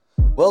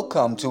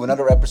Welcome to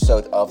another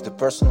episode of the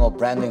Personal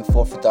Branding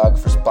for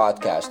Photographers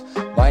podcast.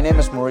 My name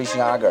is Maurice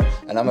Jager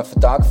and I'm a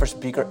photographer,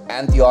 speaker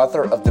and the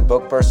author of the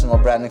book Personal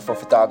Branding for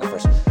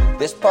Photographers.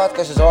 This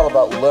podcast is all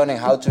about learning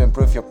how to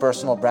improve your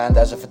personal brand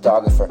as a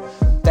photographer.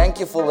 Thank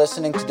you for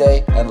listening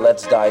today and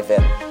let's dive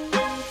in.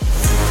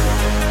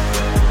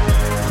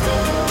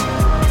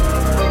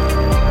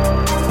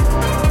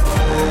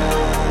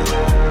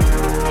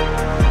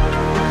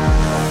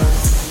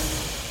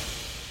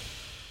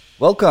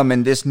 Welcome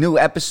in this new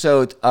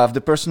episode of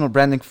the Personal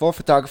Branding for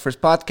Photographers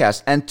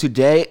podcast. And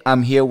today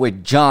I'm here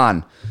with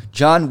John.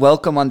 John,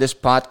 welcome on this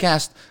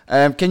podcast.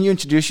 Can you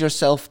introduce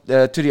yourself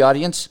to the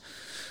audience?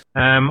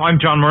 I'm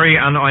John Murray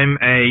and I'm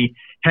a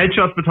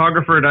headshot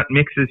photographer that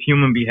mixes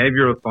human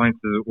behavioral sciences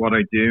with what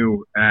I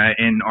do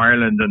in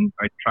Ireland. And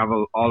I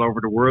travel all over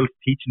the world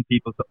teaching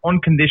people to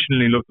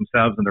unconditionally look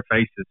themselves in their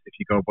faces, if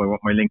you go by what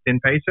my LinkedIn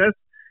page says.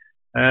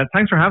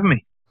 Thanks for having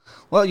me.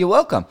 Well, you're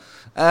welcome.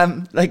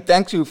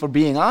 Thank you for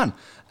being on.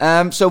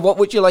 So what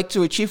would you like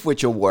to achieve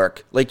with your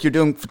work? Like, you're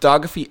doing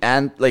photography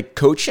and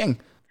coaching?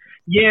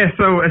 Yeah,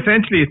 so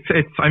essentially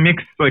I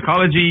mix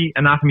psychology,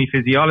 anatomy,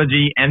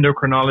 physiology,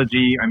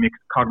 endocrinology. I mix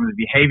cognitive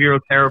behavioral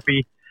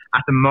therapy.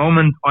 At the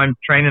moment, I'm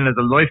training as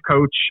a life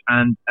coach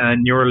and a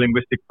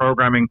neuro-linguistic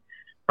programming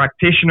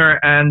practitioner.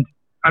 And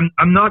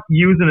I'm not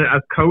using it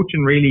as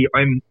coaching really.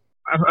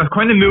 I've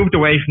kind of moved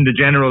away from the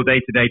general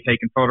day-to-day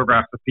taking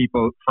photographs of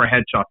people for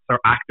headshots, or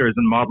actors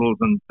and models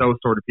and those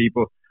sort of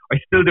people. I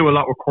still do a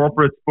lot with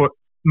corporates, but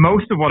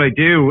most of what I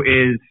do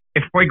is,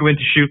 if I go in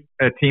to shoot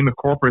a team of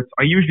corporates,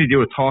 I usually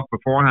do a talk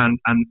beforehand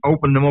and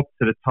open them up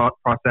to the thought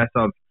process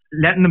of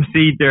letting them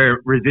see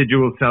their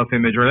residual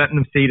self-image, or letting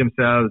them see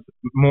themselves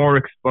more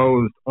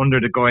exposed under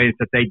the guise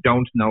that they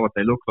don't know what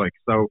they look like.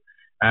 So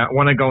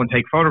when I go and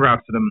take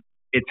photographs of them,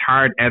 it's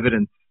hard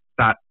evidence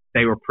that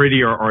they were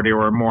prettier or they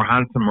were more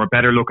handsome or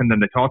better looking than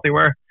they thought they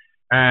were.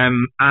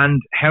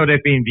 And how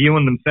they've been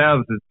viewing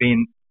themselves has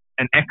been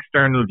an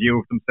external view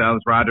of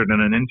themselves rather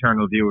than an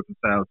internal view of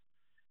themselves.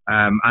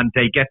 And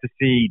they get to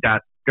see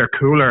that they're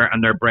cooler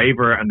and they're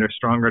braver and they're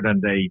stronger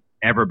than they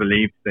ever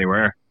believed they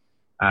were.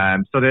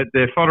 So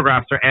the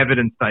photographs are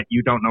evidence that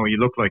you don't know what you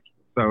look like.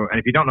 So,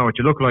 and if you don't know what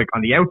you look like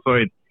on the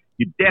outside,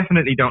 you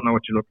definitely don't know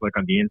what you look like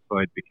on the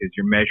inside, because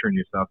you're measuring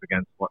yourself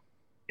against what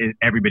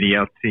everybody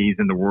else sees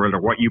in the world, or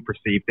what you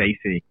perceive they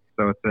see.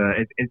 So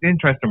it's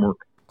interesting work.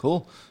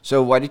 Cool.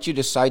 So why did you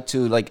decide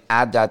to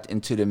add that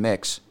into the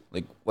mix?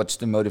 What's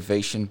the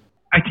motivation?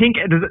 I think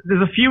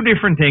there's a few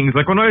different things.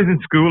 When I was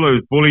in school, I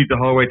was bullied the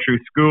whole way through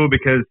school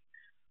because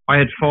I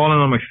had fallen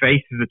on my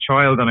face as a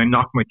child and I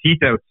knocked my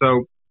teeth out.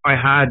 So I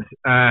had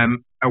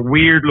a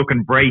weird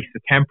looking brace, a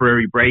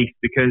temporary brace,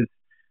 because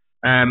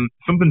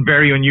something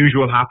very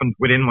unusual happened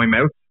within my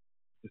mouth.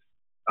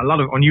 A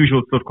lot of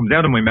unusual stuff comes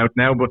out of my mouth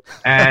now, but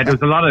there's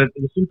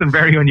something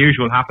very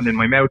unusual happened in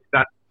my mouth,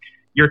 that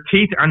your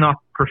teeth are not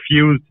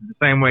perfused the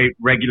same way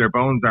regular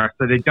bones are,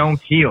 so they don't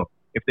heal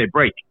if they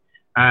break.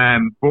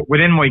 But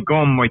within my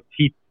gum,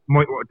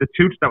 the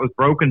tooth that was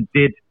broken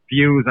did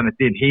fuse and it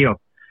did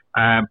heal.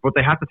 But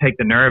they had to take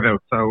the nerve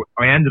out, so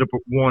I ended up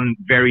with one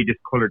very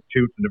discolored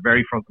tooth in the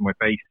very front of my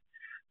face.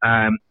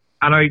 And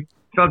I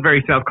felt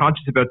very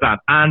self-conscious about that.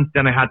 And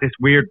then I had this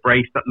weird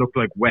brace that looked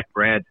like wet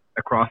bread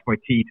across my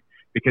teeth,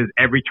 because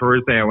every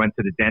Thursday I went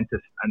to the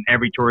dentist, and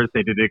every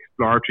Thursday did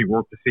exploratory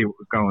work to see what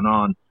was going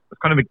on. I was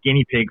kind of a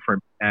guinea pig for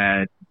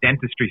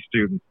dentistry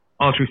students.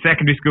 All through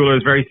secondary school, I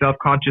was very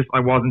self-conscious. I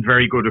wasn't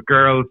very good at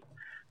girls.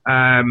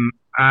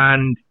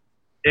 And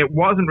it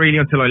wasn't really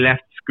until I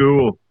left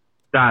school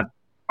that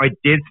I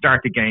did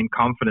start to gain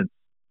confidence.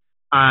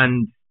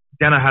 And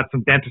then I had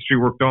some dentistry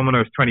work done when I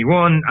was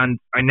 21, and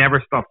I never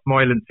stopped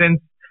smiling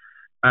since.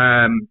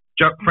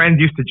 Friends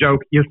used to joke,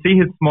 you'll see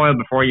his smile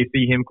before you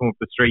see him come up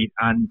the street.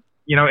 And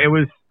it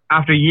was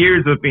after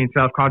years of being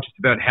self-conscious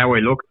about how I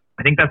looked.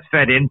 I think that's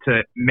fed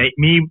into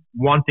me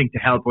wanting to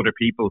help other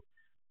people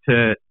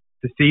to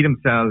see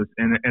themselves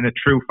in a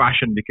true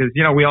fashion, because,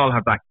 we all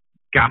have that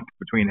gap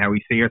between how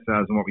we see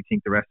ourselves and what we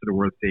think the rest of the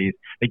world sees.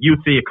 You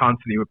see it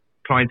constantly with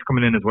clients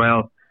coming in as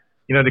well.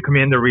 They come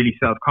in, they're really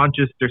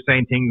self-conscious. They're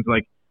saying things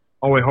like,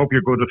 oh, I hope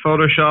you're good with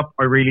Photoshop.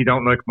 I really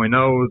don't like my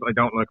nose. I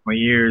don't like my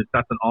ears.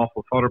 That's an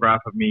awful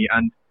photograph of me.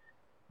 And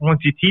once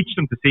you teach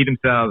them to see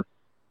themselves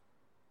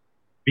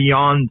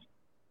beyond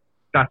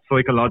that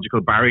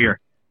psychological barrier,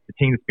 the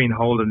thing that's been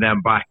holding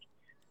them back,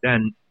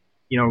 then,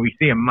 we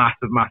see a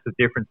massive, massive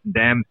difference in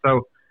them.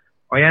 So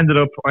I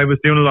was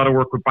doing a lot of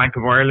work with Bank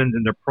of Ireland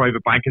in their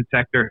private banking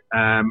sector,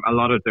 a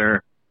lot of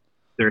their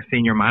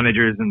senior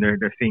managers and their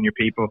senior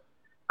people.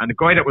 And the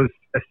guy that was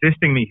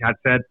assisting me had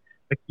said,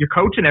 you're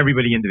coaching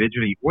everybody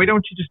individually. Why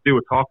don't you just do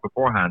a talk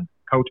beforehand,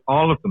 coach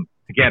all of them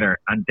together,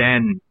 and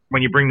then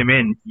when you bring them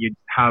in, you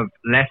have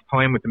less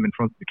time with them in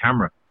front of the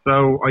camera.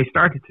 So I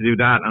started to do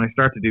that, and I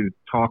started to do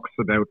talks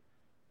about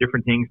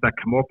different things that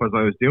come up as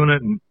I was doing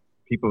it, and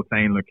people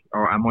saying,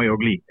 am I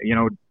ugly?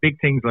 Big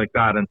things like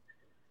that.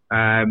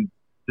 And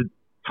the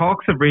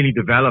talks have really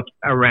developed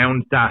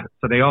around that.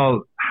 So they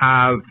all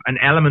have an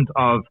element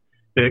of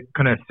the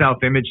kind of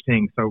self-image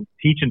thing. So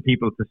teaching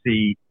people to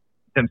see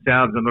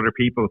themselves and other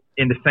people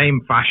in the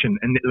same fashion,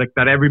 and like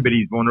that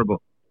everybody's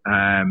vulnerable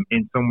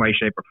in some way,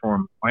 shape or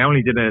form. I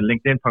only did a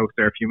LinkedIn post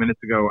there a few minutes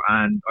ago,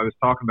 and I was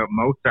talking about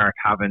Mozart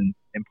having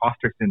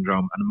imposter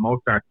syndrome, and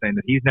Mozart saying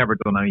that he's never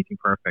done anything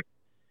perfect.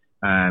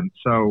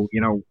 So,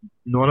 you know,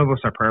 none of us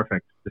are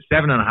perfect. There's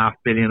 7.5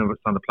 billion of us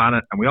on the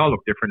planet, and we all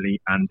look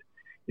differently. And,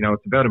 you know,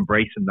 it's about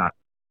embracing that.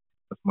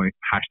 That's my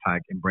hashtag,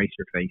 embrace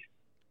your face.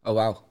 Oh,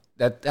 wow.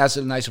 That has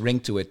a nice ring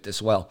to it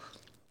as well.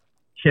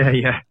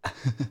 Yeah.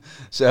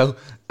 So,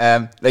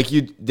 like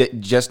you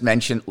just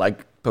mentioned,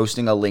 like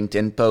posting a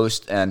LinkedIn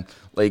post, and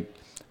like,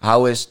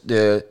 how is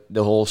the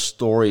whole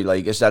story?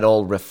 Like, is that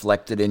all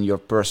reflected in your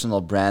personal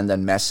brand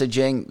and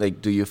messaging?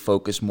 Like, do you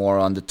focus more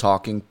on the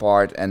talking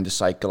part and the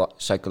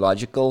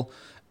psychological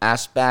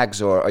aspects,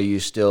 or are you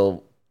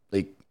still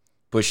like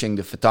pushing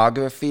the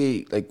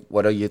photography? Like,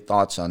 what are your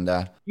thoughts on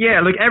that? Yeah,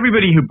 like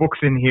everybody who books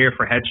in here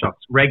for headshots,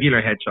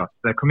 regular headshots,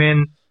 they come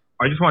in,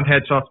 I just want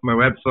headshots on my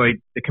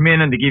website. They come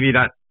in and they give you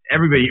that.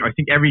 I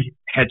think every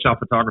headshot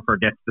photographer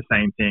gets the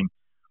same thing.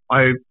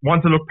 I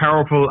want to look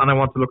powerful and I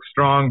want to look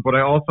strong, but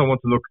I also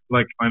want to look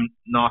like I'm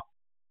not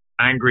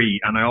angry,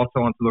 and I also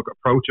want to look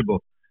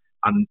approachable.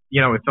 And, you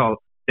know, it's all,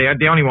 they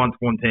only want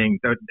one thing.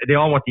 They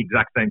all want the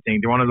exact same thing.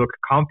 They want to look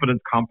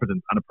confident,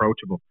 competent, and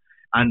approachable.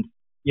 And,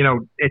 you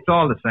know, it's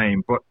all the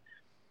same, but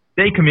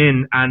they come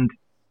in, and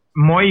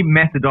my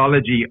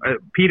methodology,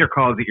 Peter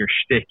calls it your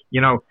shtick.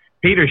 You know,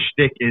 Peter's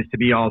shtick is to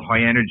be all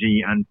high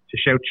energy and to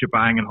shout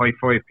shebang and high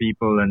five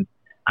people and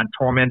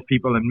torment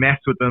people and mess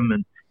with them.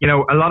 And, you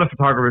know, a lot of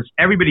photographers,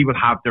 everybody will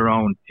have their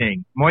own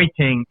thing. My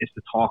thing is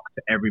to talk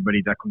to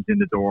everybody that comes in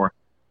the door.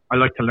 I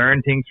like to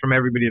learn things from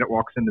everybody that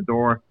walks in the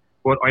door,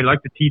 but I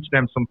like to teach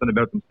them something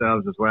about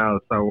themselves as well.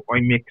 So I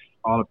mix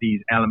all of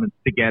these elements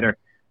together,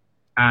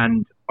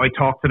 and I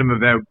talk to them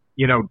about,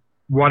 you know,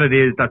 what it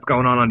is that's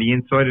going on the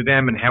inside of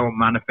them and how it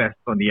manifests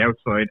on the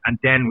outside. And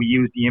then we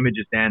use the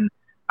images then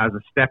as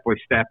a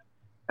step-by-step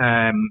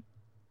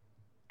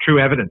true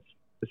evidence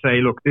to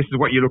say, look, this is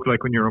what you look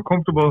like when you're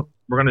uncomfortable.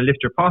 We're going to lift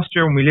your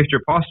posture. When we lift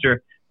your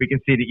posture, we can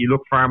see that you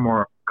look far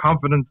more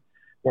confident.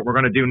 What we're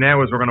going to do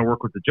now is we're going to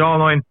work with the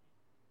jawline.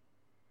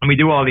 And we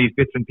do all these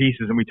bits and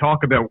pieces, and we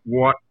talk about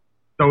what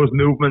those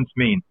movements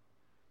mean.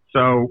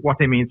 So what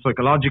they mean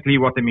psychologically,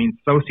 what they mean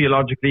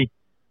sociologically.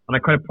 And I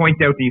kind of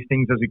point out these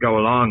things as we go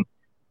along.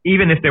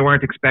 Even if they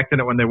weren't expecting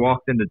it when they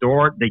walked in the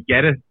door, they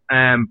get it.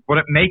 But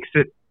it makes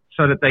it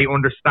so that they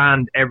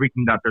understand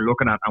everything that they're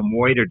looking at and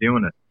why they're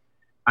doing it.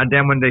 And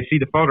then when they see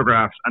the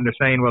photographs and they're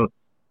saying, well,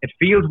 it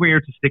feels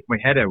weird to stick my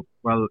head out.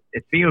 Well,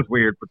 it feels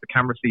weird, but the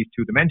camera sees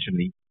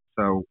 2-dimensionally.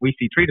 So we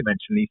see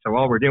 3-dimensionally. So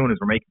all we're doing is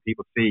we're making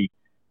people see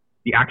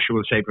the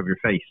actual shape of your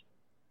face.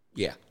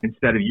 Yeah.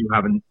 Instead of you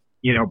having,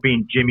 you know,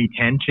 being Jimmy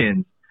 10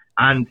 chins.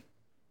 And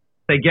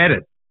they get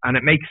it. And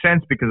it makes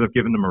sense because I've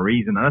given them a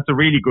reason. And that's a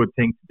really good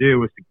thing to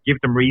do, is to give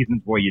them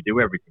reasons why you do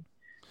everything.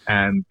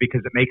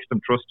 Because it makes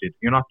them trust you.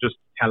 You're not just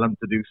tell them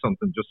to do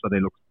something just so they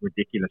look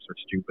ridiculous or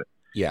stupid.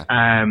 Yeah.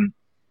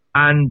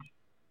 And,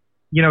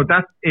 you know,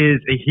 that is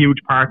a huge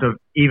part of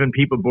even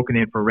people booking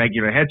in for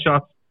regular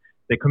headshots.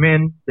 They come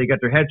in, they get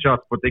their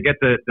headshots, but they get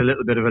the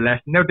little bit of a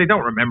lesson. Now, they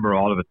don't remember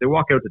all of it. They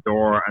walk out the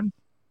door and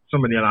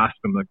somebody will ask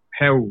them, like,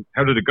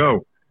 how did it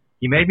go?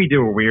 You made me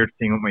do a weird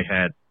thing with my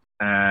head.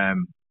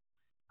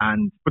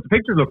 But the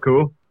pictures look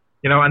cool,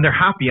 you know, and they're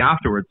happy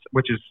afterwards,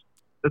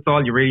 that's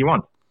all you really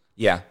want.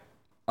 Yeah.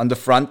 On the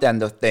front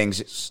end of things,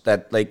 it's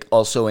that like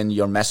also in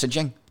your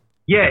messaging?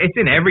 Yeah, it's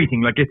in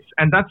everything.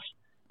 And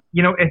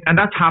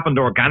that's happened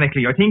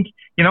organically. I think,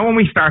 you know, when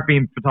we start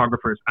being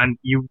photographers and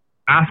you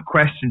ask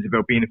questions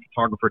about being a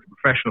photographer to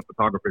professional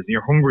photographers, and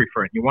you're hungry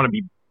for it, and you want to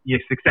be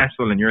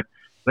successful, and you're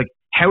like,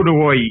 how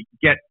do I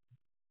get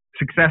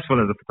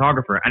successful as a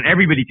photographer? And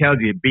everybody tells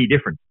you, be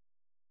different.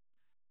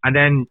 And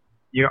then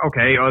you're,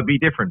 okay, I'll be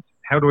different.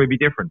 How do I be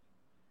different?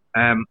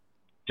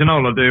 You know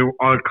what I'll do?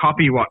 I'll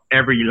copy what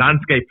every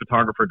landscape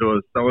photographer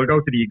does. So I'll go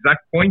to the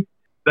exact point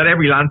that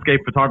every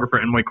landscape photographer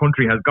in my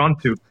country has gone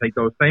to take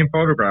those same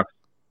photographs.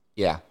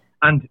 Yeah.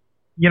 And,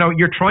 you know,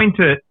 you're trying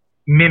to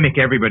mimic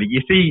everybody.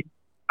 You see,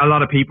 a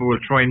lot of people will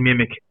try and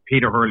mimic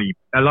Peter Hurley.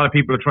 A lot of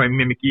people will try and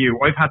mimic you.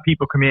 I've had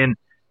people come in,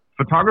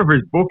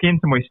 photographers book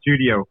into my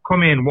studio,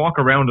 come in, walk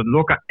around and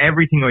look at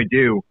everything I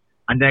do,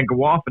 and then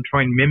go off and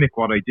try and mimic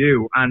what I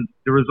do. And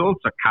the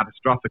results are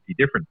catastrophically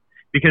different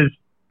because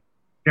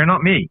they're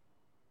not me.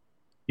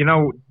 You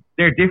know,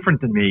 they're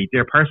different than me.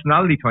 Their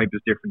personality type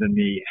is different than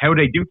me. How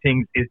they do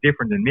things is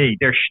different than me.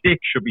 Their shtick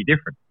should be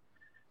different.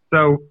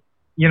 So,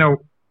 you know,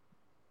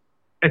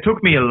 it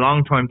took me a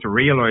long time to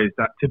realize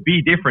that to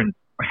be different,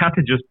 I had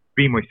to just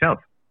be myself.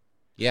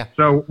 Yeah.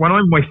 So when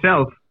I'm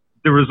myself,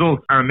 the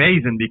results are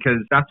amazing because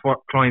that's what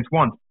clients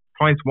want.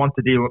 Clients want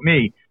to deal with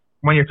me.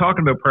 When you're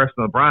talking about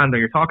personal brand or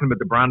you're talking about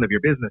the brand of your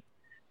business,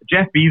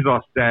 Jeff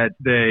Bezos said,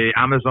 the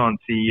Amazon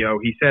CEO,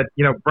 he said,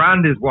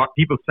 brand is what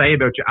people say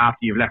about you after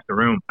you've left the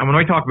room. And when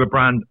I talk about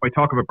brand, I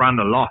talk about brand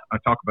a lot. I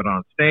talk about it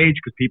on stage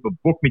because people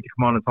book me to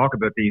come on and talk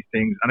about these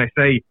things. And I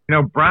say,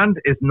 brand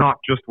is not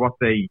just what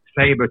they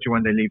say about you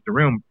when they leave the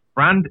room.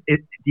 Brand is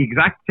the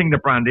exact thing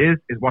that brand is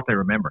what they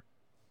remember.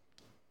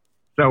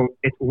 So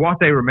it's what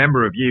they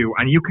remember of you,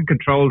 and you can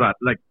control that,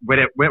 like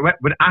without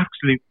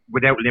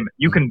limit.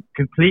 You can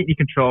completely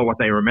control what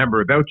they remember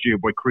about you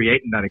by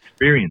creating that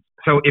experience.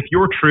 So if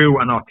you're true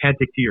and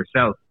authentic to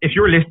yourself, if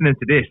you're listening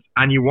to this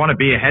and you want to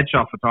be a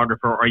headshot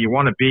photographer or you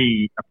want to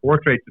be a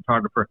portrait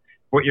photographer,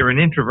 but you're an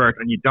introvert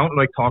and you don't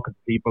like talking to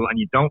people and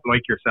you don't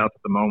like yourself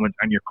at the moment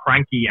and you're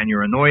cranky and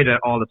you're annoyed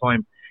all the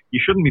time, you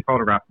shouldn't be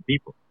photographing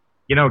people.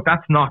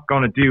 That's not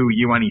going to do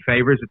you any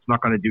favors. It's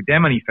not going to do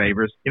them any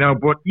favors,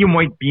 but you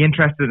might be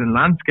interested in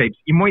landscapes.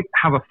 You might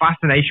have a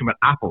fascination with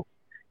apples.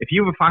 If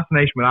you have a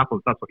fascination with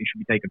apples, that's what you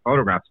should be taking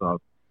photographs of.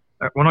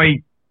 When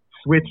I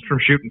switched from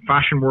shooting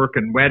fashion work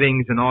and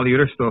weddings and all the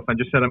other stuff and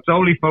just said I'm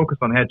solely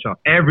focused on headshots,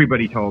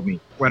 everybody told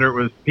me, whether it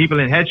was people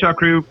in headshot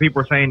crew,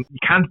 people were saying, you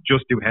can't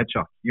just do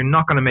headshots. You're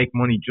not going to make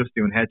money just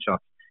doing headshots.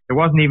 It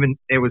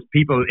was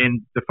people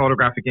in the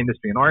photographic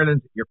industry in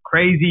Ireland. You're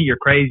crazy.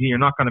 You're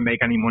not going to make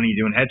any money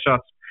doing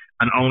headshots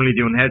and only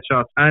doing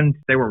headshots. And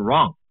they were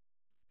wrong.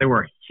 They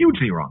were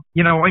hugely wrong.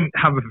 I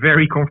have a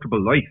very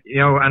comfortable life,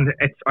 and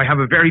I have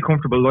a very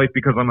comfortable life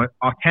because I'm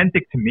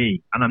authentic to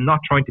me and I'm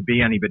not trying to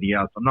be anybody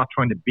else. I'm not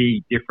trying to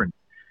be different.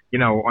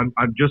 I'm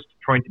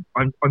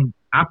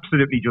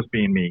absolutely just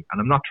being me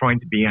and I'm not trying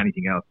to be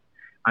anything else.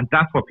 And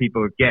that's what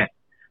people get.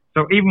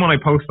 So even when I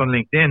post on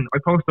LinkedIn, I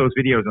post those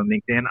videos on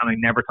LinkedIn and I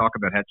never talk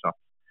about headshots.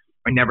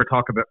 I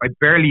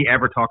barely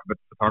ever talk about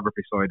the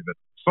photography side of it.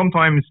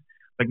 Sometimes,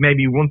 like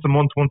maybe once a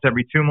month, once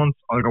every 2 months,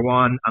 I'll go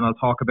on and I'll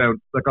talk about,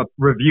 I'll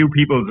review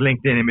people's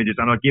LinkedIn images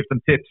and I'll give them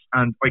tips.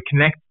 And I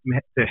connect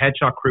to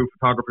headshot crew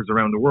photographers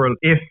around the world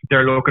if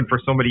they're looking for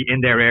somebody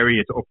in their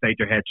area to update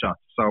their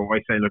headshots. So I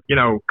say, look,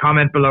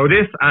 comment below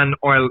this and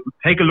I'll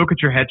take a look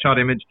at your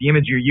headshot image, the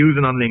image you're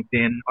using on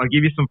LinkedIn. I'll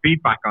give you some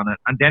feedback on it.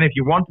 And then if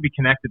you want to be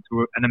connected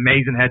to an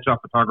amazing headshot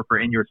photographer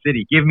in your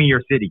city, give me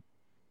your city.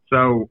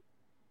 So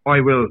I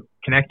will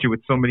connect you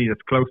with somebody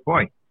that's close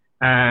by.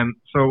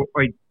 So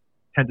I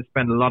tend to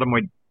spend a lot of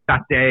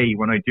that day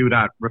when I do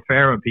that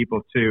referring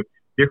people to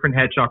different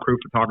headshot crew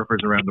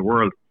photographers around the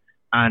world.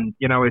 And,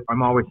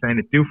 I'm always saying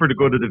it's do for the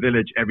good of the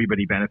village,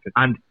 everybody benefits.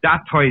 And that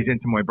ties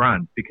into my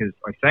brand because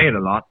I say it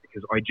a lot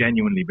because I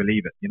genuinely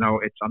believe it.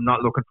 I'm not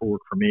looking for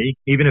work for me.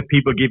 Even if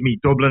people give me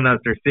Dublin as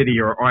their city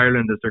or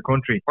Ireland as their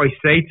country, I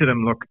say to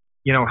them, look,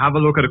 have a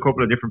look at a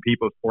couple of different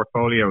people's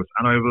portfolios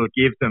and I will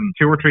give them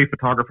 2 or 3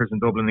 photographers in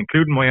Dublin,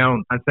 including my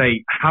own, and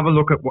say, have a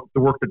look at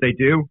the work that they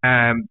do,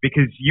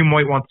 because you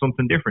might want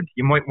something different.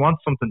 You might want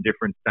something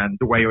different than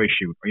the way I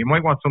shoot, or you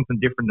might want something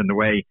different than the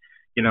way,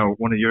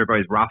 one of the other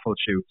guys, Raffle,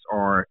 shoots,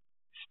 or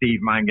Steve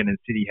Mangan in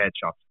City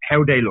Headshots,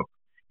 how they look.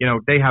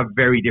 They have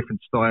very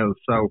different styles.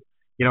 So,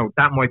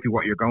 that might be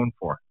what you're going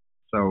for.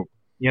 So,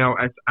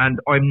 and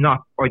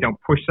I don't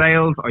push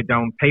sales. I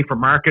don't pay for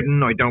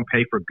marketing. I don't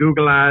pay for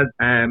Google ads.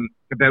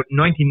 About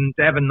 98%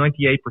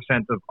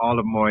 of all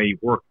of my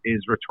work is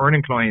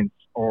returning clients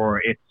or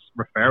it's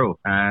referrals.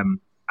 And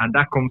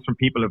that comes from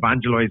people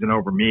evangelizing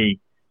over me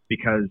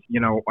because,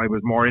 I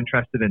was more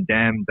interested in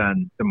them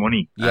than the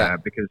money. Yeah.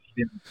 Because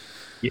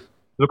you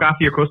look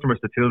after your customers,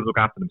 the tools look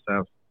after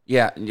themselves.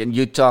 Yeah. And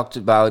you talked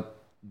about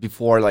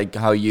before, like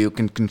how you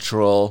can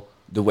control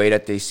the way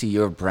that they see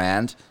your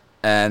brand,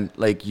 and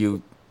like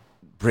you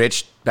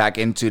bridged back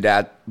into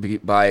that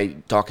by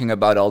talking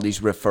about all these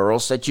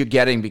referrals that you're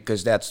getting,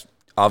 because that's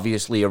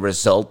obviously a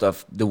result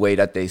of the way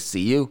that they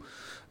see you.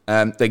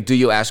 Do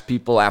you ask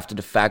people after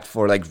the fact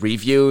for like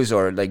reviews,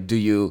 or like do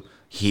you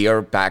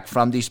hear back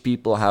from these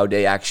people how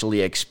they actually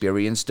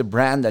experience the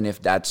brand, and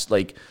if that's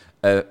like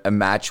a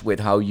match with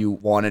how you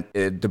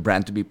wanted the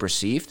brand to be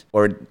perceived?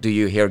 Or do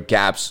you hear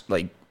gaps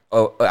like,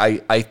 oh,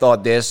 I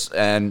thought this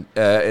and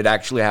it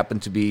actually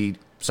happened to be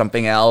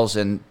something else,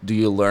 and do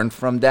you learn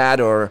from that?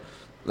 Or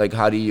like,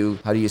 how do you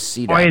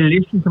see that? I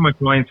listen to my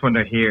clients when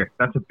they're here.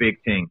 That's a big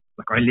thing.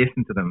 Like, I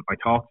listen to them. I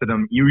talk to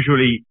them.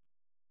 Usually,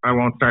 I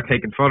won't start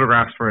taking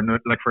photographs for 10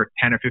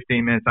 or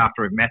 15 minutes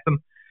after I've met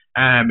them,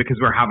 because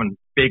we're having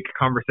big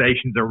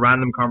conversations or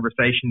random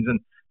conversations. And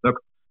look,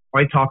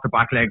 I talk the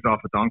back legs off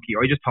a donkey.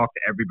 I just talk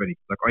to everybody.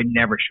 Like, I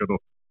never shut up.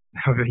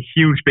 I have a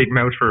huge big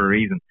mouth for a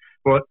reason.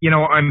 But,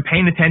 I'm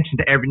paying attention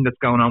to everything that's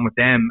going on with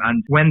them.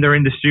 And when they're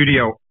in the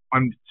studio,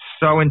 I'm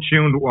so in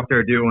tune with what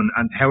they're doing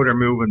and how they're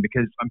moving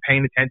because I'm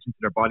paying attention to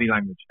their body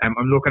language. I'm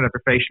looking at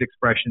their facial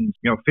expressions.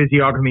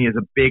 Physiognomy is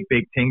a big,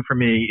 big thing for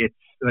me. It's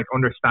like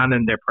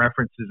understanding their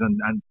preferences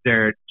and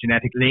their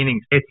genetic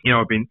leanings. It's,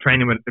 I've been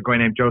training with a guy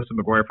named Joseph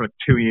McGuire for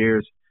 2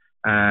 years.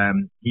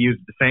 He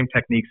uses the same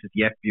techniques as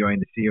the FBI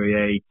and the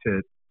CIA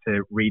to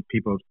read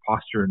people's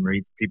posture and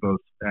read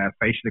people's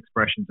facial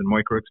expressions and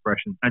micro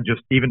expressions, and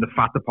just even the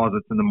fat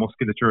deposits and the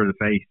musculature of the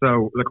face.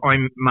 So, look,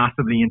 I'm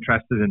massively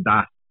interested in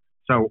that.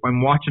 So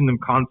I'm watching them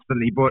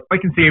constantly, but I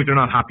can see if they're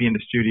not happy in the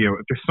studio.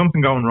 If there's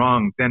something going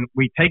wrong, then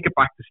we take it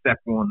back to step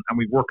one and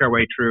we work our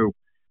way through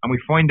and we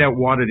find out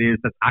what it is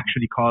that's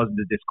actually causing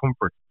the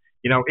discomfort.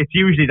 It's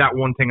usually that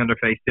one thing on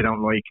their face they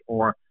don't like,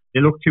 or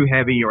they look too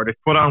heavy, or they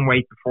put on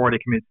weight before they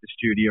come into the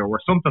studio, or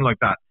something like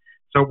that.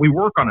 So we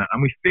work on it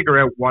and we figure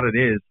out what it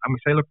is, and we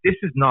say, look, this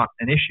is not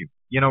an issue.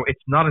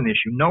 It's not an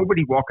issue.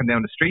 Nobody walking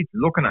down the street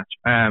looking at you.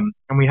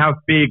 And we have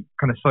big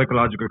kind of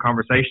psychological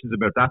conversations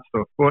about that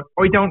stuff. But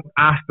I don't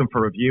ask them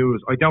for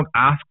reviews. I don't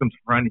ask them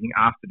for anything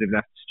after they've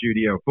left the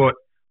studio. But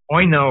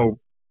I know,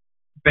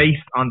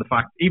 based on the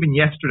fact, even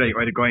yesterday I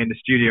had a guy in the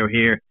studio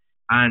here,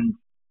 and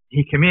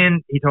he came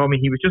in, he told me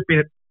he was just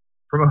being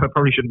promoted. I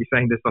probably shouldn't be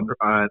saying this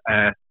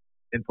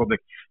in public,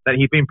 that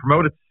he'd been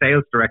promoted to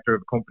sales director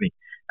of a company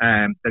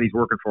that he's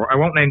working for. I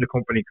won't name the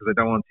company because I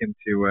don't want him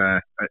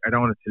to, I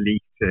don't want it to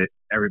leak to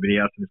everybody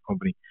else in his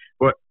company.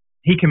 But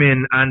he came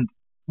in, and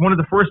one of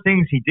the first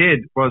things he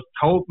did was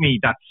told me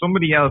that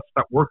somebody else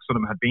that works with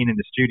him had been in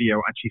the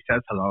studio, and she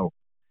says hello.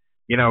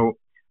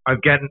 I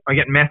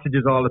get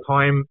messages all the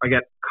time. I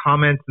get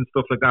comments and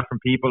stuff like that from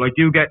people. I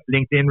do get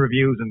LinkedIn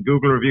reviews and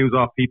Google reviews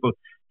off people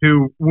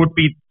who would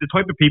be the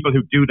type of people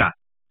who do that.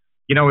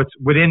 It's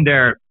within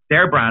their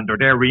brand or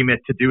their remit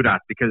to do that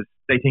because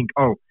they think,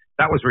 oh,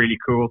 that was really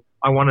cool.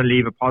 I want to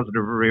leave a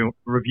positive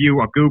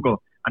review on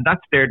Google. And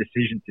that's their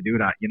decision to do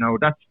that.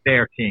 That's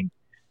their thing.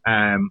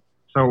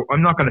 So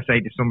I'm not going to say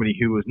to somebody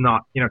who is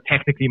not,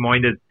 technically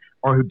minded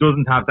or who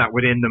doesn't have that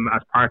within them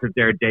as part of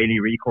their daily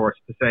recourse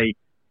to say,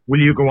 will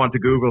you go onto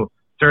Google,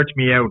 search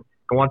me out,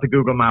 go onto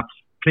Google Maps,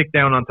 click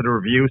down onto the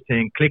reviews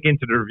thing, click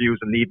into the reviews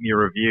and leave me a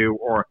review?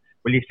 Or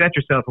will you set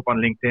yourself up on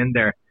LinkedIn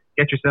there,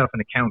 get yourself an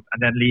account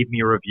and then leave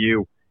me a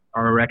review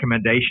or a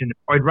recommendation?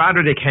 I'd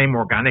rather they came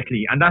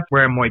organically, and that's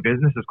where my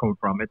business has come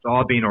from. It's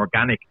all been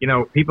organic.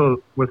 People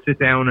will sit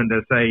down and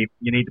they'll say,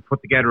 you need to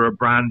put together a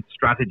brand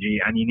strategy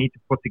and you need to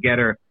put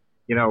together,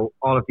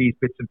 all of these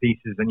bits and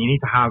pieces, and you need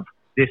to have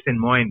this in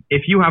mind.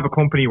 If you have a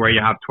company where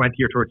you have 20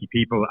 or 30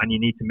 people and you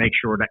need to make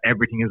sure that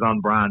everything is on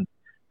brand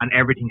and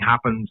everything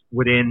happens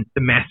within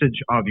the message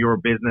of your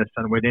business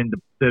and within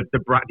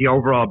the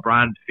overall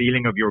brand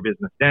feeling of your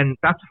business, then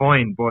that's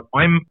fine. But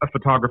I'm a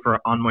photographer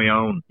on my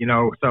own,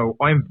 so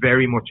I'm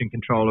very much in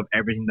control of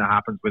everything that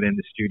happens within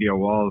the studio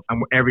walls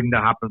and everything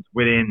that happens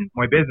within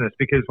my business.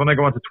 Because when I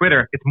go onto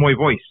Twitter, it's my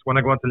voice. When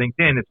I go onto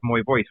LinkedIn, it's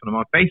my voice. When I'm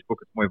on Facebook,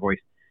 it's my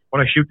voice. When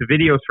I shoot the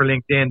videos for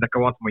LinkedIn that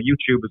go onto my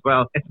YouTube as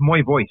well, it's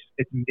my voice.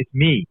 It's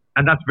me.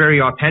 And that's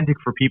very authentic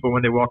for people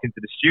when they walk into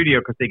the studio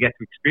because they get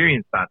to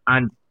experience that.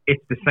 And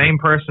it's the same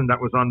person that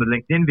was on the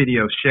LinkedIn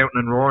videos shouting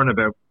and roaring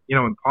about,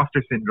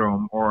 imposter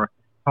syndrome or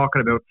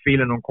talking about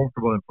feeling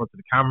uncomfortable in front of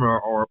the camera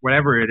or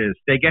whatever it is.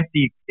 They get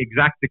the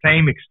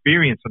same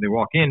experience when they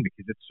walk in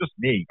because it's just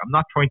me. I'm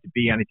not trying to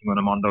be anything when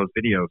I'm on those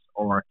videos,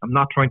 or I'm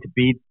not trying to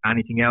be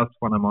anything else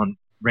when I'm on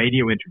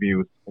radio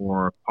interviews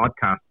or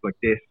podcasts like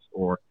this,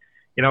 or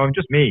I'm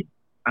just me,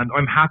 and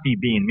I'm happy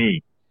being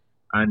me.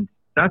 And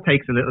that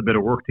takes a little bit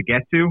of work to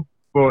get to,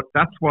 but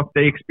that's what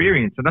they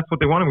experience, and that's what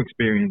they want to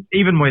experience.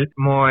 Even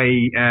my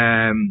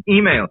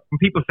email, when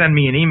people send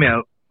me an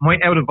email, my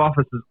out of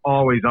office is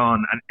always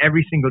on, and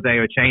every single day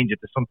I change it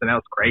to something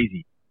else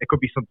crazy. It could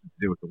be something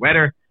to do with the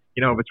weather.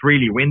 If it's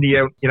really windy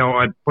out,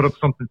 I'd put up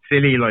something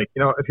silly like,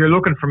 if you're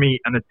looking for me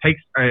and it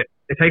takes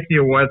me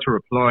a while to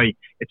reply,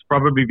 it's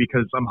probably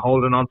because I'm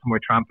holding onto my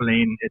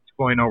trampoline, it's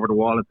flying over the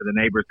wall into the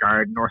neighbour's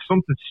garden or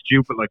something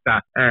stupid like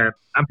that.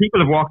 And people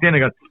have walked in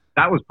and go,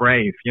 that was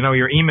brave.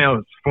 Your email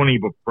is funny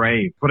but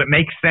brave. But it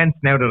makes sense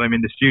now that I'm in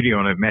the studio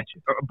and I've met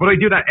you. But I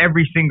do that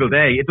every single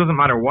day. It doesn't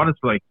matter what it's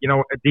like.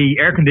 The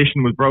air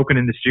condition was broken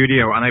in the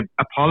studio and I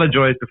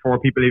apologized before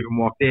people even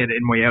walked in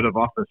my out of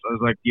office. I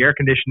was like, the air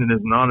conditioning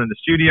isn't on in the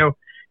studio.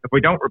 If I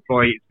don't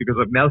reply, it's because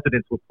I've melted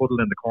into a puddle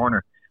in the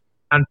corner.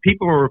 And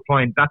people were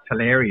replying, that's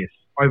hilarious.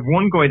 I've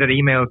one guy that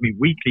emails me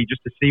weekly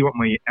just to see what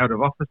my out of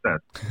office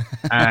says.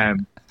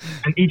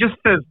 And he just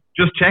says,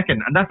 just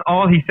checking. And that's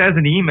all he says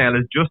in the email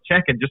is just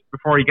checking just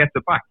before he gets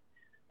it back.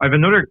 I have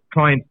another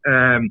client,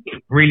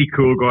 really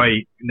cool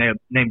guy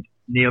named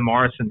Neil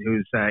Morrison,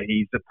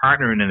 he's a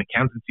partner in an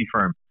accountancy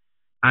firm.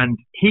 And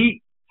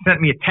he sent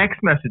me a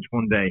text message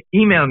one day,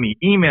 email me.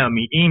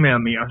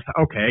 I was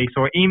like, okay.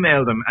 So I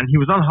emailed him, and he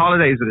was on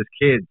holidays with his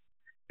kids.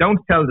 Don't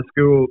tell the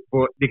school,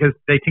 but because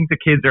they think the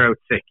kids are out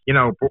sick,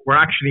 but we're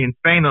actually in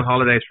Spain on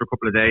holidays for a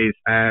couple of days,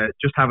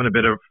 just having a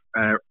bit of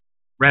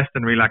rest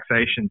and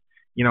relaxation.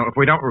 If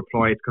we don't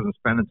reply, it's because I'm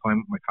spending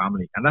time with my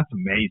family. And that's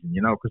amazing,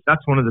 because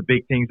that's one of the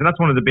big things. And that's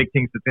one of the big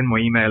things that's in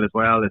my email as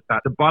well, is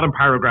that the bottom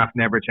paragraph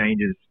never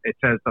changes. It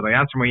says that I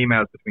answer my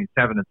emails between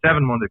 7 and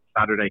 7 Monday to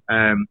Saturday.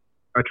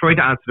 I try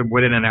to answer them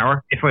within an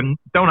hour. If I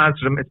don't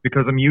answer them, it's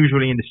because I'm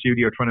usually in the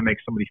studio trying to make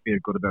somebody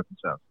feel good about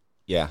themselves.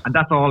 Yeah. And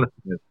that's all it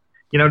is.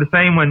 The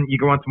same when you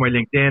go onto my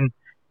LinkedIn,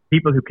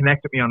 people who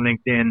connect with me on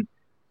LinkedIn,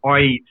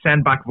 I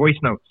send back voice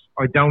notes.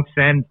 I don't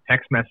send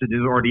text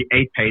messages or the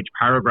 8-page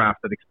paragraph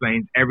that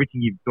explains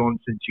everything you've done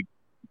since you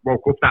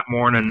woke up that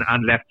morning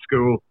and left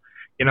school.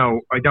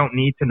 I don't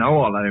need to know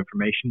all that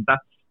information.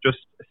 That's just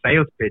a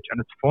sales pitch and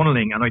it's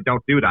funneling, and I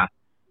don't do that.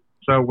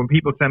 So when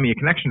people send me a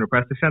connection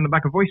request, I send them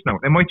back a voice note.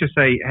 They might just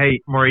say,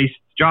 hey, Maurice,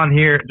 John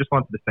here, just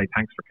wanted to say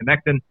thanks for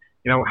connecting,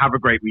 have a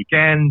great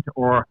weekend,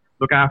 or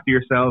look after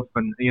yourself,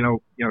 and,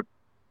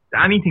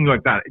 anything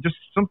like that. Just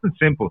something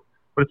simple,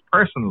 but it's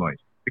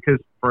personalized, because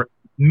for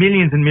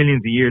millions and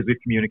millions of years, we've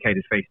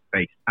communicated face to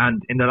face.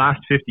 And in the last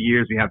 50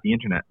 years, we have the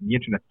internet, and the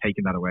internet's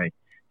taken that away.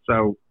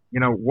 So,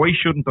 why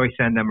shouldn't I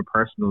send them a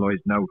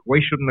personalized note? Why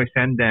shouldn't I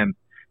send them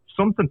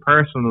something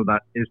personal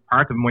that is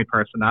part of my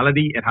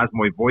personality? It has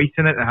my voice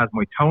in it. It has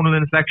my tonal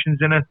inflections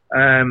in it.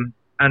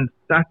 And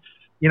that's,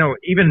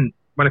 even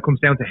when it comes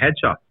down to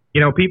headshots,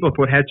 people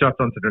put headshots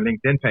onto their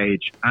LinkedIn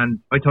page, and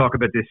I talk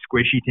about this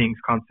squishy things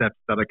concept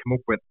that I come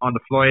up with on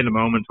the fly in a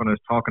moment when I was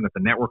talking at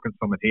the networking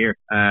summit here.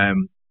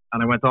 And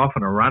I went off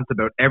on a rant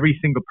about every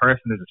single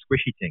person is a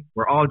squishy thing.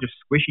 We're all just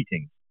squishy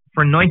things.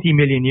 For 90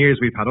 million years,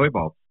 we've had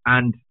eyeballs.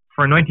 And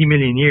for 90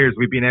 million years,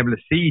 we've been able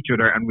to see each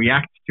other and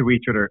react to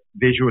each other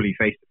visually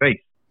face to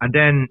face. And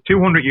then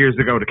 200 years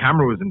ago, the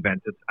camera was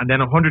invented. And then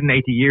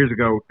 180 years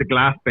ago, the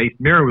glass-based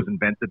mirror was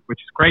invented, which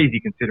is crazy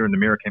considering the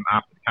mirror came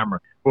after the camera.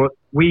 But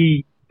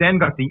we then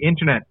got the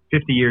internet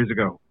 50 years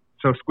ago.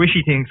 So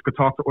squishy things could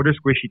talk to other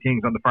squishy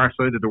things on the far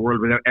side of the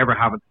world without ever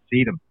having to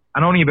see them.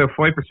 And only about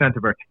 5%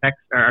 of our text,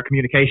 our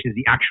communication is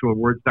the actual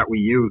words that we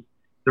use.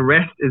 The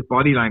rest is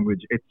body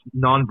language. It's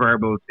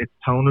non-verbals. It's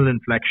tonal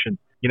inflection.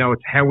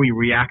 It's how we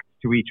react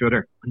to each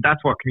other. And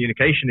that's what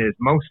communication is.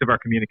 Most of our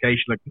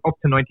communication, like up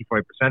to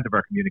 95% of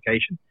our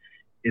communication,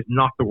 is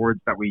not the words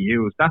that we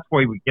use. That's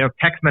why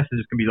text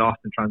messages can be lost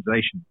in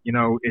translation.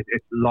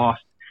 It's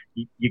lost.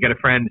 You get a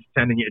friend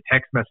sending you a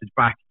text message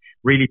back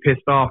really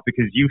pissed off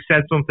because you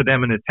said something to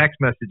them in a text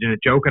message in a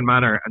joking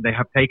manner and they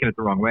have taken it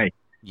the wrong way.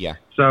 Yeah.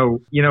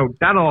 So,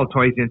 that all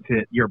ties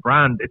into your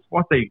brand. It's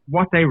what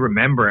they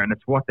remember, and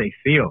it's what they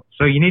feel.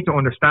 So you need to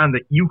understand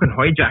that you can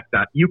hijack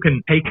that. You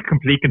can take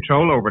complete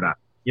control over that,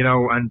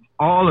 and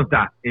all of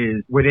that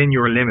is within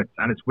your limits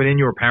and it's within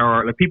your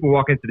power. Like, people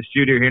walk into the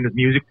studio hearing this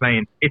music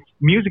playing. It's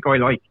music I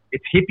like.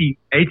 It's hippie,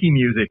 80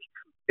 music.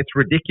 It's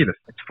ridiculous.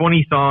 It's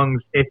funny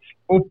songs. It's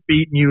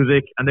upbeat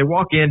music. And they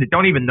walk in, they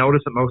don't even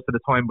notice it most of the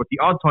time. But the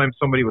odd time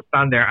somebody will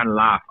stand there and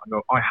laugh and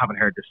go, I haven't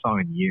heard this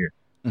song in years.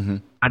 Mm-hmm.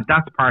 And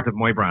that's part of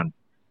my brand.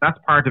 That's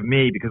part of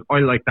me because I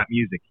like that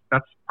music.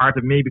 That's part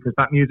of me because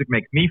that music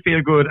makes me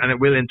feel good, and it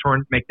will in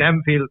turn make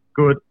them feel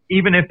good,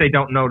 even if they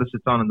don't notice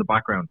it's on in the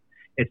background.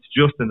 It's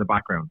just in the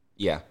background.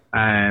 Yeah.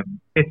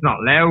 It's not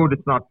loud.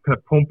 It's not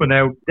pumping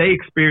out. They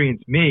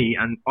experience me,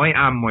 and I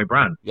am my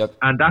brand. Yep.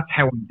 And that's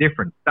how I'm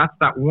different. That's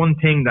that one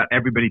thing that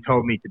everybody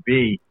told me to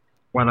be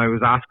when I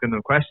was asking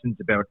them questions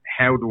about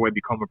how do I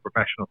become a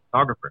professional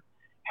photographer?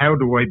 How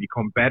do I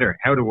become better?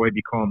 How do I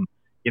become,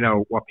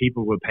 what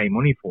people will pay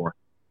money for?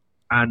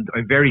 And I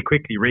very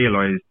quickly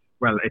realized,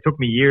 well, it took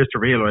me years to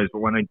realize, but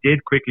when I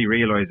did quickly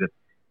realize it,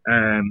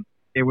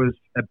 it was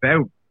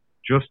about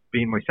just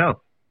being myself.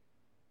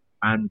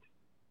 And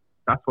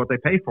that's what they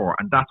pay for,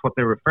 and that's what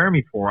they refer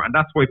me for, and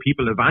that's why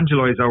people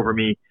evangelize over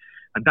me,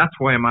 and that's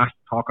why I'm asked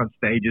to talk on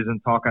stages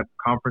and talk at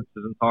conferences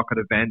and talk at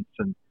events,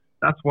 and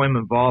that's why I'm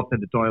involved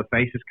in the Dial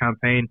Faces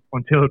campaign.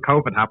 Until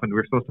COVID happened, we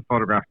were supposed to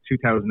photograph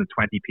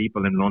 2,020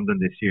 people in London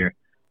this year,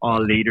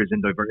 all leaders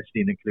in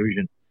diversity and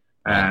inclusion.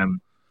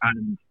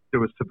 And there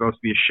was supposed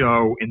to be a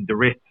show in the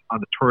Ritz on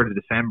the 3rd of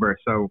December.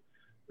 So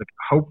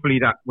hopefully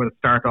that will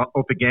start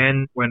up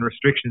again when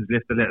restrictions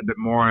lift a little bit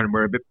more and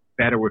we're a bit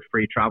better with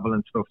free travel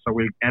and stuff. So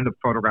we'll end up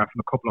photographing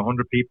a couple of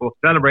hundred people,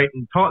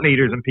 celebrating thought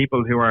leaders and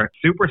people who are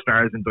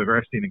superstars in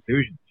diversity and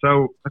inclusion.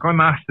 So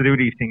I'm asked to do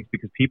these things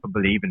because people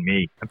believe in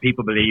me, and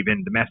people believe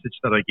in the message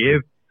that I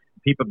give.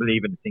 People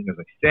believe in the things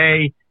I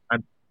say,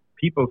 and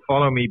people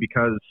follow me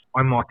because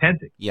I'm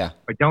authentic. Yeah.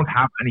 I don't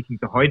have anything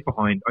to hide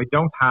behind. I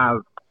don't have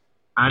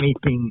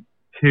anything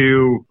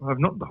I have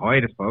nothing to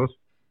hide, I suppose.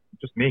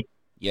 It's just me.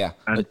 Yeah.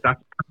 And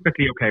that's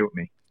perfectly okay with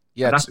me.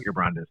 Yeah. And that's what your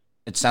brand is.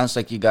 It sounds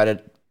like you got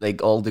it,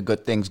 like all the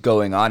good things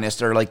going on. Is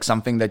there like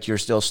something that you're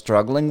still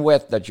struggling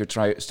with that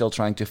you're still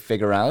trying to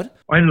figure out?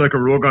 I'm like a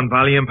rug on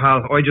Valium,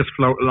 pal. I just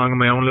float along in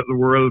my own little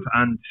world.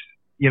 And,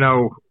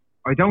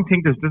 I don't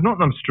think there's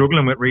nothing I'm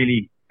struggling with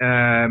really.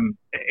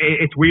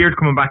 It's weird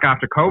coming back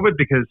after COVID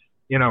because,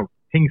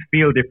 things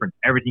feel different.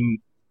 Everything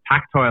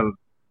tactile,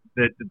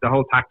 the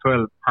whole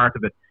tactile part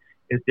of it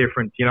is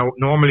different.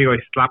 Normally I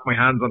slap my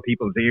hands on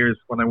people's ears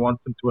when I want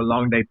them to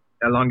elongate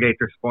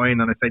their spine,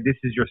 and I say, this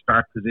is your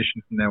start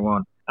position from now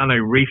on. And I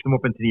reach them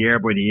up into the air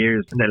by the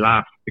ears, and they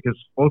laugh because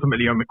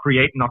ultimately I'm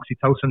creating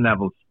oxytocin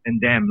levels in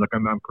them. Like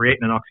I'm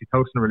creating an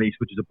oxytocin release,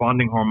 which is a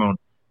bonding hormone,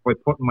 by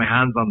putting my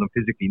hands on them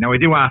physically. Now I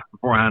do ask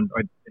beforehand,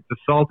 it's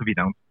assault if you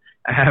don't,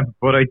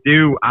 but I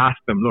do ask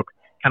them, look,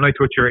 can I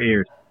touch your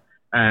ears?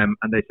 And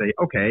they say,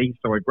 okay.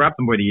 So I grab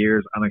them by the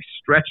ears and I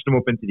stretch them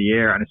up into the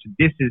air and I said,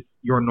 this is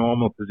your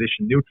normal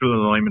position, neutral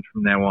alignment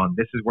from now on.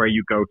 This is where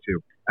you go to.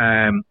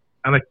 And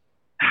I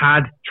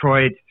had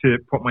tried to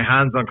put my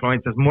hands on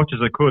clients as much as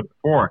I could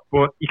before,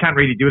 but you can't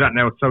really do that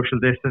now with social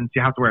distance.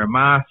 You have to wear a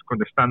mask when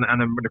they're standing, and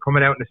when they're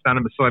coming out and they're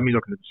standing beside me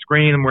looking at the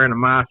screen, I'm wearing a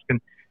mask,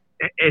 and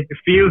it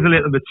feels a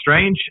little bit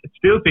strange. It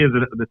still feels a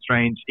little bit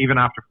strange even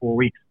after 4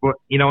 weeks. But,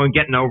 I'm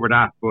getting over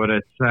that. But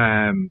it's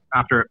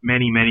after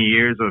many, many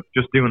years of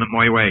just doing it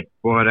my way.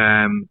 But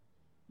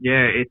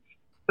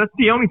that's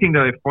the only thing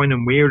that I find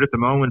weird at the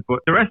moment. But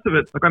the rest of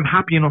it, I'm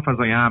happy enough as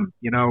I am.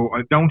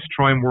 I don't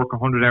try and work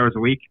 100 hours a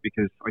week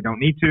because I don't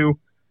need to.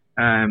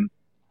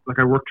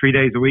 I work 3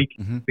 days a week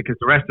because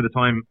the rest of the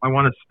time I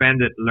want to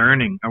spend it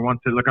learning. I'm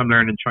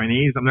learning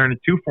Chinese. I'm learning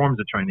 2 forms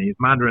of Chinese,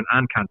 Mandarin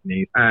and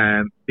Cantonese,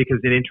 because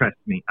it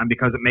interests me and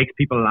because it makes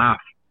people laugh.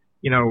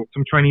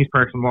 Some Chinese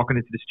person walking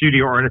into the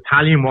studio or an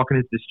Italian walking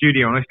into the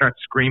studio and I start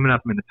screaming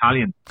at them in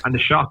Italian and the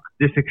shock,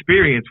 this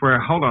experience where,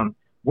 hold on,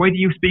 why do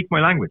you speak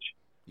my language?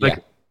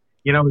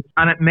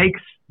 And it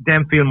makes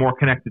them feel more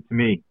connected to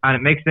me and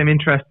it makes them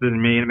interested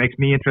in me and it makes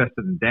me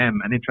interested in them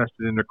and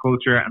interested in their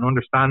culture and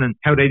understanding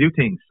how they do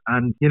things.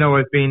 And,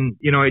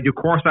 I do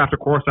course after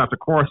course after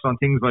course on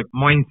things like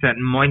mindset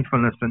and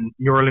mindfulness and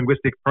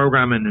neuro-linguistic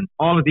programming and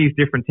all of these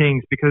different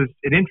things because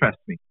it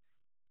interests me.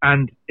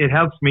 And it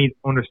helps me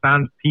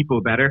understand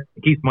people better.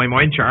 It keeps my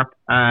mind sharp.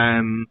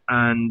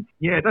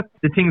 That's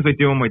the things I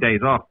do on my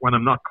days off when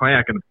I'm not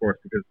kayaking, of course,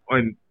 because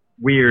I'm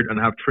weird and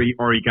have 3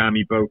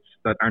 origami boats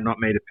that are not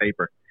made of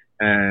paper.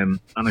 And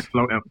I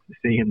float out into the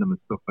sea in them and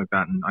stuff like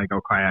that, and I go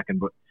kayaking.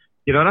 But,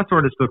 that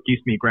sort of stuff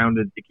keeps me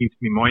grounded. It keeps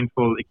me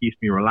mindful. It keeps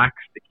me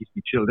relaxed. It keeps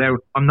me chilled out.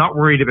 I'm not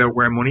worried about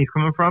where money's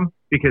coming from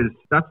because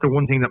that's the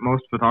one thing that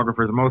most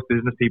photographers and most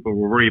business people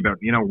will worry about.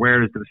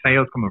 Where is the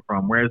sales coming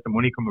from? Where is the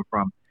money coming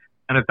from?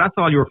 And if that's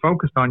all you're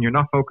focused on, you're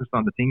not focused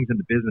on the things in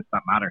the business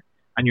that matter.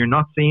 And you're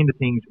not seeing the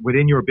things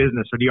within your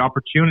business or the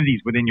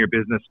opportunities within your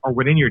business or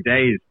within your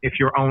days if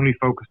you're only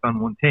focused on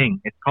one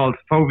thing. It's called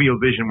foveal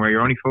vision, where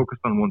you're only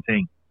focused on one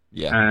thing.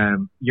 Yeah.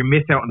 You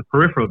miss out on the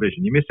peripheral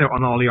vision. You miss out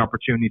on all the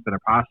opportunities that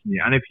are passing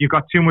you. And if you've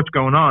got too much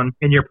going on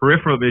in your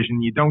peripheral vision,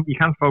 you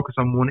can't focus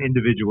on one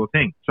individual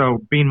thing. So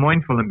being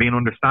mindful and being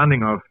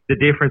understanding of the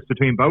difference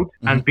between both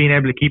and being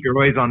able to keep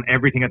your eyes on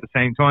everything at the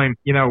same time,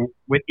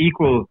 with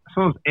equal, I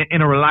suppose,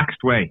 in a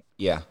relaxed way.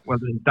 Yeah. Well,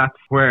 then that's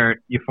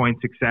where you find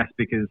success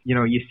because,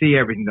 you see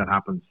everything that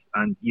happens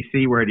and you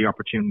see where the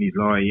opportunities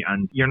lie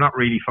and you're not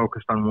really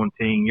focused on one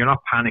thing. You're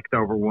not panicked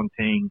over one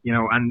thing,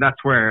 and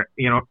that's where,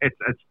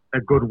 it's a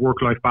good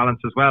work-life balance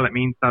as well. It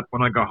means that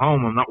when I go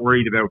home, I'm not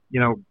worried about,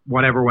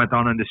 whatever went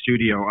on in the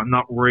studio. I'm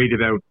not worried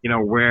about,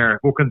 where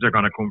bookings are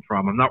going to come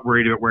from. I'm not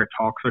worried about where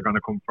talks are going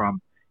to come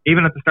from.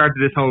 Even at the start of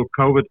this whole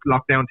COVID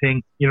lockdown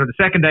thing, the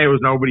second day I was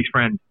nobody's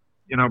friend,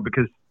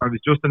 because I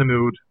was just in a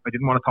mood. I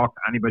didn't want to talk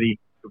to anybody.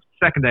 It was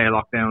the second day of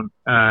lockdown.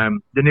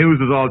 The news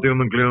was all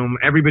doom and gloom.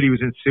 Everybody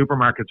was in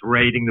supermarkets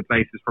raiding the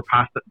places for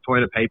pasta and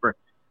toilet paper.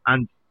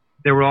 And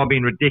they were all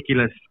being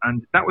ridiculous.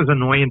 And that was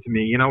annoying to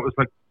me. It was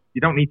like, you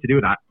don't need to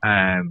do that.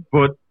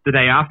 But the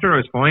day after, I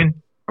was fine.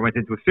 I went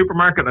into a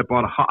supermarket. I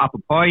bought a hot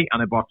apple pie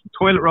and I bought some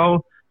toilet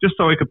roll just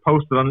so I could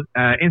post it on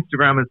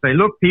Instagram and say,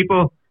 look,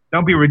 people,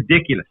 don't be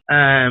ridiculous.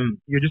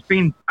 You're just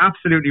being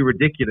absolutely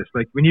ridiculous.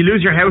 Like when you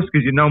lose your house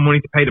because you have no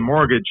money to pay the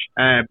mortgage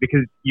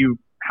because you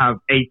have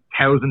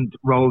 8,000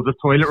 rolls of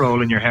toilet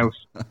roll in your house,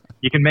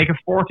 you can make a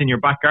fort in your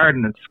back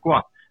garden and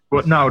squat.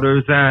 But no,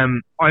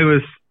 I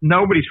was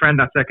nobody's friend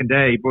that second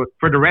day. But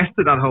for the rest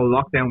of that whole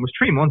lockdown was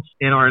 3 months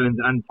in Ireland,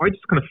 and I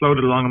just kind of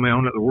floated along in my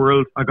own little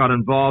world. I got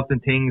involved in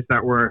things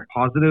that were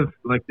positive,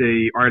 like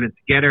the Ireland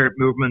Together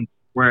movement,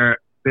 where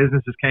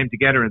businesses came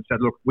together and said,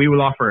 look, we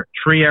will offer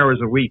 3 hours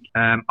a week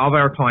of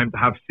our time to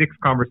have 6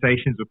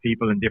 conversations with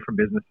people in different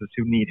businesses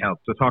who need help.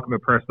 So talking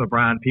about personal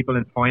brand, people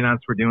in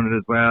finance were doing it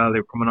as well. They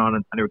were coming on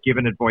and they were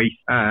giving advice.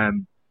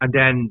 And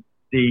then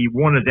the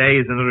one a day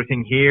is another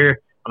thing here.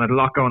 And I had a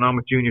lot going on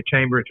with Junior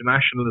Chamber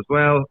International as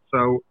well.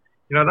 So,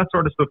 that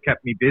sort of stuff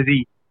kept me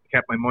busy,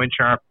 kept my mind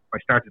sharp. I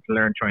started to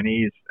learn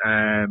Chinese.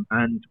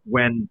 And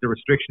when the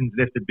restrictions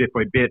lifted bit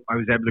by bit, I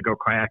was able to go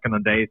kayaking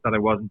on days that I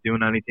wasn't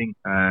doing anything.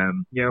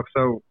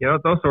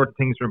 Those sort of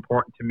things are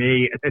important to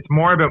me. It's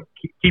more about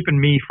keeping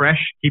me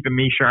fresh, keeping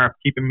me sharp,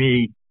 keeping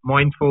me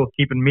mindful,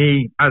 keeping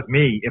me as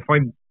me. If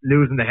I'm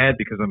losing the head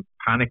because I'm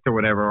panicked or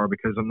whatever, or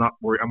because I'm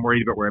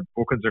worried about where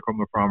bookings are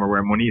coming from or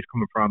where money is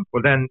coming from,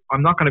 well then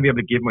I'm not going to be able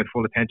to give my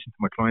full attention to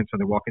my clients when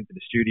they walk into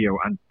the studio,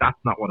 and that's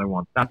not what I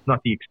want. That's not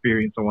the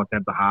experience I want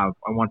them to have.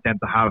 I want them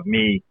to have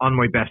me on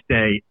my best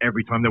day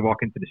every time they walk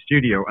into the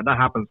studio, and that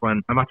happens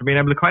when I'm after being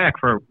able to kayak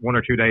for 1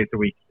 or 2 days a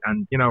week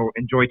and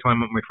enjoy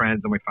time with my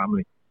friends and my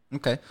family.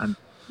 Okay. And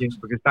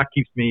because that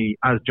keeps me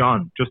as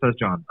John, just as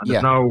John, and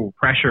there's no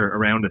pressure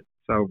around it.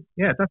 So,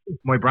 that's what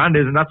my brand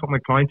is, and that's what my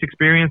clients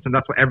experience, and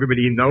that's what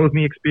everybody who knows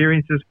me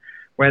experiences,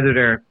 whether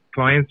they're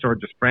clients or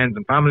just friends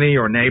and family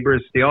or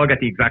neighbors. They all get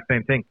the exact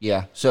same thing.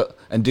 Yeah. So,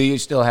 and do you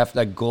still have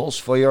goals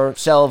for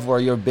yourself or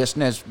your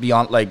business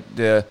beyond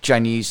the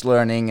Chinese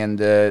learning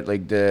and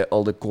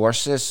all the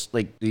courses?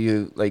 Do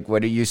you where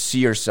do you see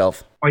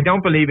yourself? I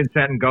don't believe in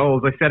setting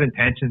goals. I set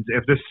intentions.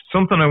 If there's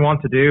something I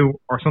want to do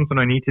or something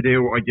I need to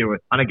do, I do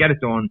it and I get it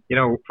done.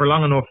 For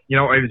long enough,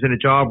 I was in a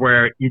job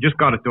where you just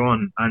got it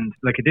done, and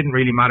it didn't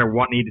really matter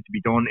what needed to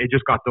be done. It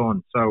just got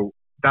done. So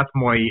that's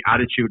my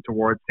attitude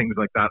towards things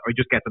like that. I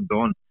just get them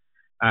done.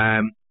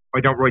 I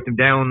don't write them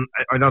down.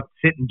 I don't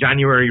sit in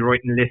January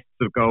writing lists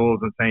of goals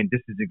and saying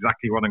this is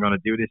exactly what I'm going to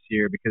do this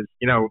year, because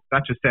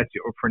that just sets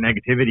you up for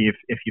negativity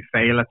if you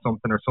fail at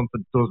something or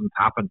something doesn't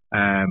happen.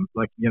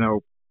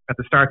 At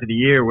the start of the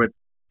year with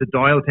the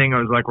dial thing, I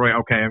was like, right,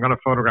 okay, I'm going to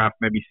photograph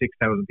maybe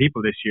 6,000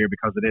 people this year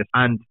because of this.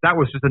 And that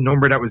was just a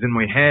number that was in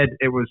my head.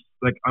 It was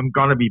like, I'm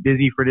going to be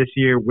busy for this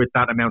year with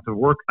that amount of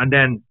work. And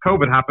then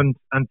COVID happened.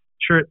 And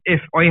sure,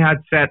 if I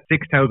had set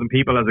 6,000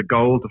 people as a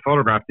goal to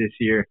photograph this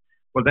year,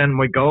 well, then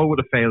my goal would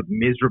have failed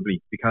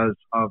miserably because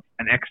of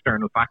an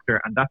external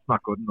factor. And that's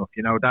not good enough.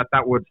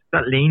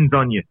 That leans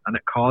on you and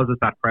it causes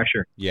that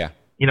pressure. Yeah.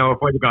 If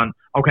I'd have gone,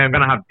 okay, I'm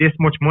going to have this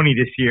much money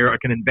this year, I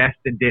can invest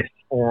in this,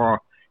 or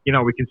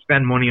we can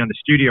spend money on the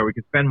studio, we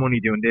can spend money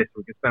doing this,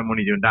 we can spend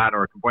money doing that,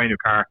 or I can buy a new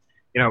car,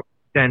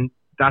 then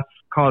that's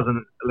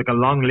causing like a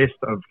long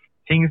list of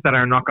things that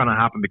are not going to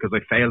happen because I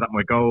failed at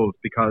my goals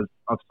because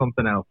of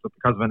something else, or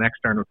because of an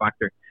external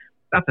factor.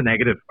 That's a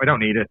negative. I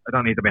don't need it. I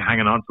don't need to be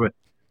hanging on to it.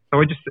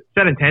 So I just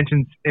set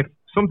intentions. If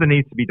something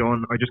needs to be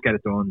done, I just get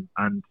it done.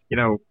 And,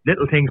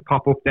 little things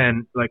pop up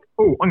then, like,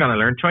 oh, I'm going to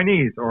learn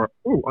Chinese, or,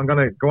 oh, I'm going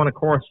to go on a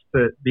course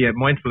to be a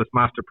mindfulness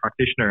master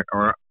practitioner,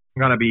 or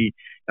I'm going to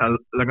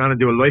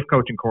do a life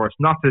coaching course,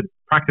 not to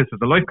practice as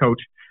a life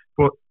coach,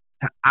 but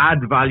to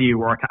add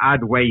value or to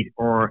add weight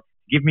or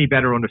give me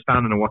better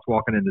understanding of what's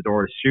walking in the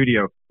door of the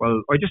studio.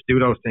 Well, I just do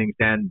those things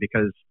then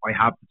because I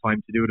have the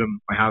time to do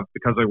them.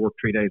 Because I work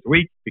 3 days a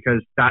week,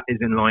 because that is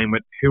in line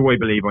with who I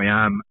believe I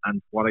am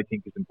and what I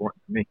think is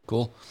important to me.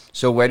 Cool.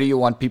 So where do you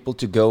want people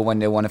to go when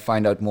they want to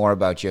find out more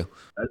about you?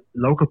 A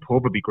local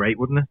pub would be great,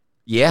 wouldn't it?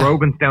 Yeah.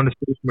 Grogan's down the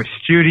street from my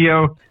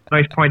studio,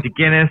 nice pint of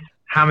Guinness,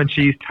 ham and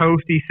cheese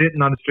toasty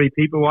sitting on the street,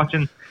 people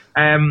watching.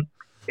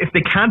 If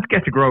they can't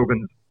get to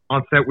Grogan's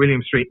on South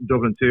William Street in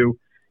Dublin 2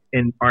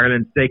 in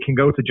Ireland, they can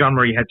go to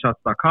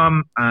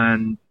johnmurrayheadshots.com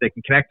and they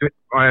can connect with.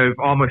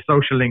 All my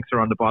social links are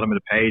on the bottom of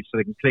the page, so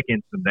they can click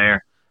into them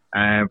there.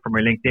 For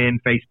my LinkedIn,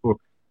 Facebook,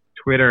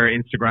 Twitter,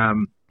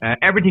 Instagram,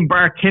 everything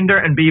bar Tinder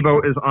and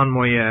Bebo is on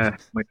my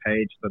my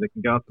page, so they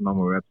can go to them on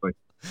my website.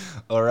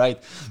 All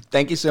right.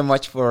 Thank you so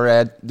much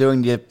for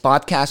doing the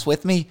podcast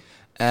with me.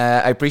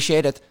 I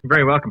appreciate it. You're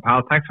very welcome,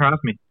 pal. Thanks for having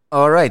me.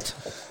 All right.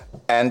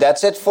 And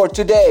that's it for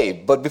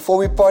today. But before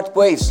we part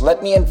ways,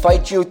 let me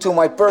invite you to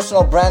my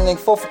personal branding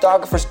for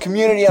photographers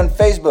community on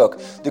Facebook.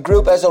 The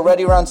group has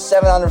already around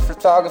 700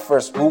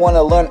 photographers who want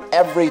to learn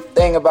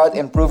everything about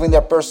improving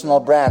their personal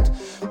brand.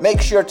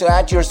 Make sure to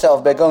add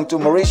yourself by going to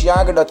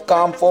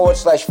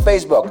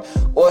mauricejager.com/Facebook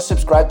or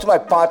subscribe to my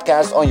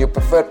podcast on your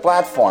preferred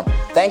platform.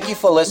 Thank you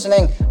for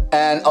listening,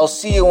 and I'll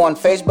see you on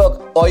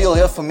Facebook, or you'll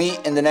hear from me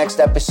in the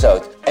next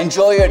episode.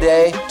 Enjoy your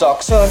day.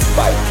 Talk soon.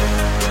 Bye.